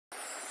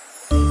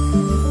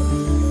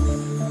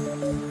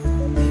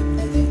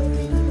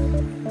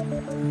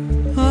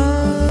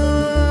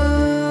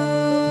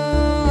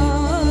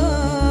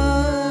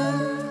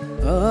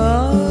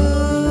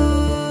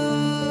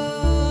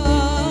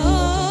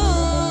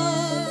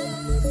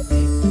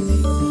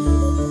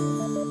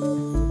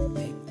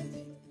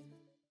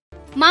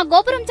మా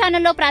గోపురం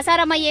ఛానల్లో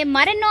ప్రసారమయ్యే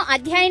మరెన్నో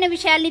అధ్యయన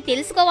విషయాల్ని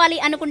తెలుసుకోవాలి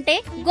అనుకుంటే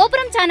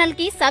గోపురం ఛానల్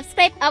కి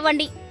సబ్స్క్రైబ్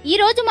అవ్వండి. ఈ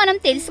రోజు మనం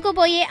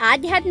తెలుసుకోబోయే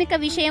ఆధ్యాత్మిక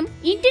విషయం,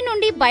 ఇంటి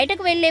నుండి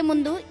బయటకు వెళ్లే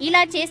ముందు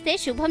ఇలా చేస్తే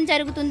శుభం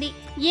జరుగుతుంది.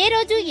 ఏ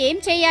రోజు ఏం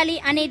చేయాలి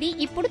అనేది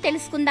ఇప్పుడు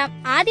తెలుసుకుందాం.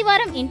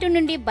 ఆదివారం ఇంటి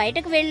నుండి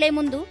బయటకు వెళ్లే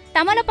ముందు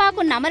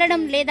తమలపాకు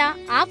నమలడం లేదా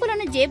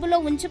ఆకులను జేబులో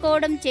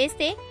ఉంచుకోవడం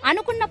చేస్తే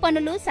అనుకున్న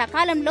పనులు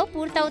సకాలంలో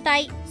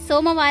పూర్తవుతాయి.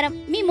 సోమవారం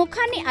మీ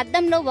ముఖాన్ని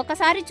అద్దంలో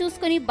ఒకసారి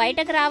చూసుకుని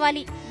బయటకు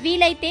రావాలి.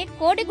 వీలైతే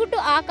కోడిగుడ్డు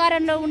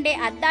ఆకారంలో ఉండే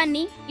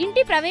అద్దాన్ని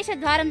ఇంటి ప్రవేశ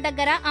ద్వారం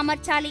దగ్గర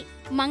అమర్చాలి.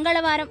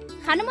 మంగళవారం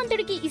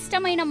హనుమంతుడికి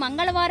ఇష్టమైన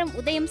మంగళవారం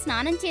ఉదయం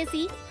స్నానం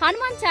చేసి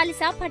హనుమాన్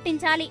చాలీసా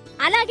పఠించాలి.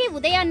 అలాగే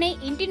ఉదయాన్నే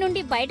ఇంటి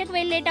నుండి బయటకు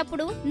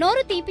వెళ్లేటప్పుడు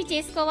నోరు తీపి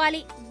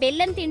చేసుకోవాలి.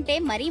 బెల్లం తింటే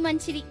మరీ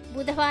మంచిది.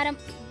 బుధవారం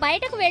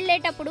బయటకు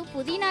వెళ్లేటప్పుడు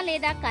పుదీనా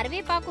లేదా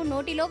కరివేపాకు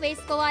నోటిలో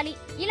వేసుకోవాలి.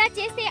 ఇలా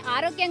చేస్తే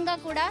ఆరోగ్యంగా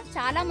కూడా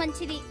చాలా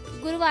మంచిది.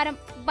 గురువారం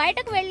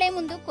బయటకు వెళ్లే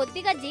ముందు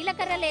కొద్దిగా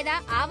జీలకర్ర లేదా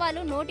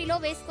ఆవాలు నోటిలో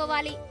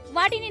వేసుకోవాలి.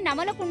 వాటిని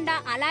నమలకుండా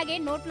అలాగే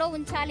నోట్లో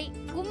ఉంచాలి.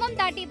 గుమ్మం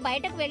దాటి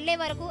బయటకు వెళ్లే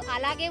వరకు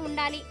అలాగే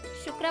ఉండాలి.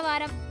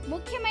 శుక్రవారం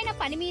ముఖ్యమైన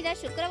పని మీద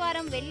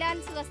శుక్రవారం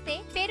వెళ్లాల్సి వస్తే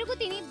పెరుగు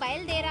తిని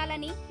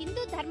బయలుదేరాలని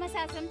హిందూ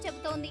ధర్మశాస్త్రం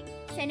చెబుతోంది.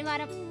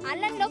 శనివారం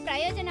అల్లంలో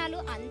ప్రయోజనాలు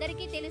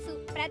అందరికీ తెలుసు.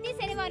 ప్రతి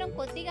శనివారం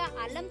కొద్దిగా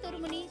అల్లం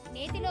తురుముని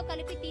నేతిలో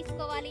కలిపి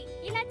తీసుకోవాలి.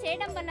 ఇలా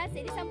చేయడం వల్ల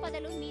సిరి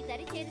సంపదలు మీ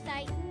దరి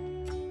చేరుతాయి.